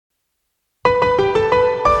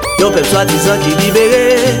Yon peuple soi-disant qui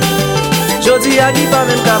libéré. Jodi a qui pas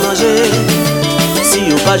même qu'à manger. Si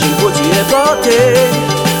yon pas j'une produit importé,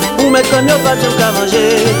 ou mettre comme yon pas j'une qu'à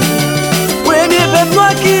manger. Premier peuple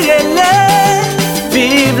noir qui relève,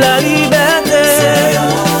 vive la liberté.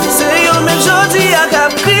 C'est yon même jodi a qu'à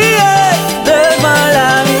crier devant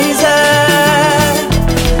la misère.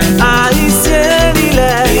 Haïtien il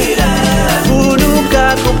est, pour nous qu'à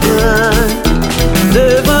comprendre,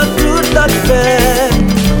 devant toute notre paix,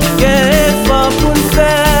 qu'un effort pour nous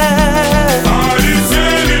faire.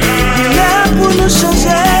 Il est pour nous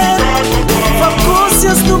changer, faut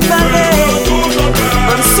conscience nous parler,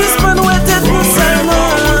 même suspend nous et tête nous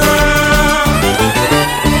seulement.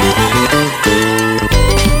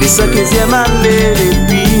 Les 115e année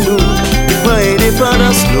depuis nous, nous prenons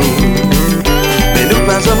indépendance nous, mais nous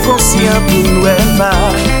pas sommes conscients pour nous pas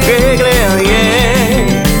régler.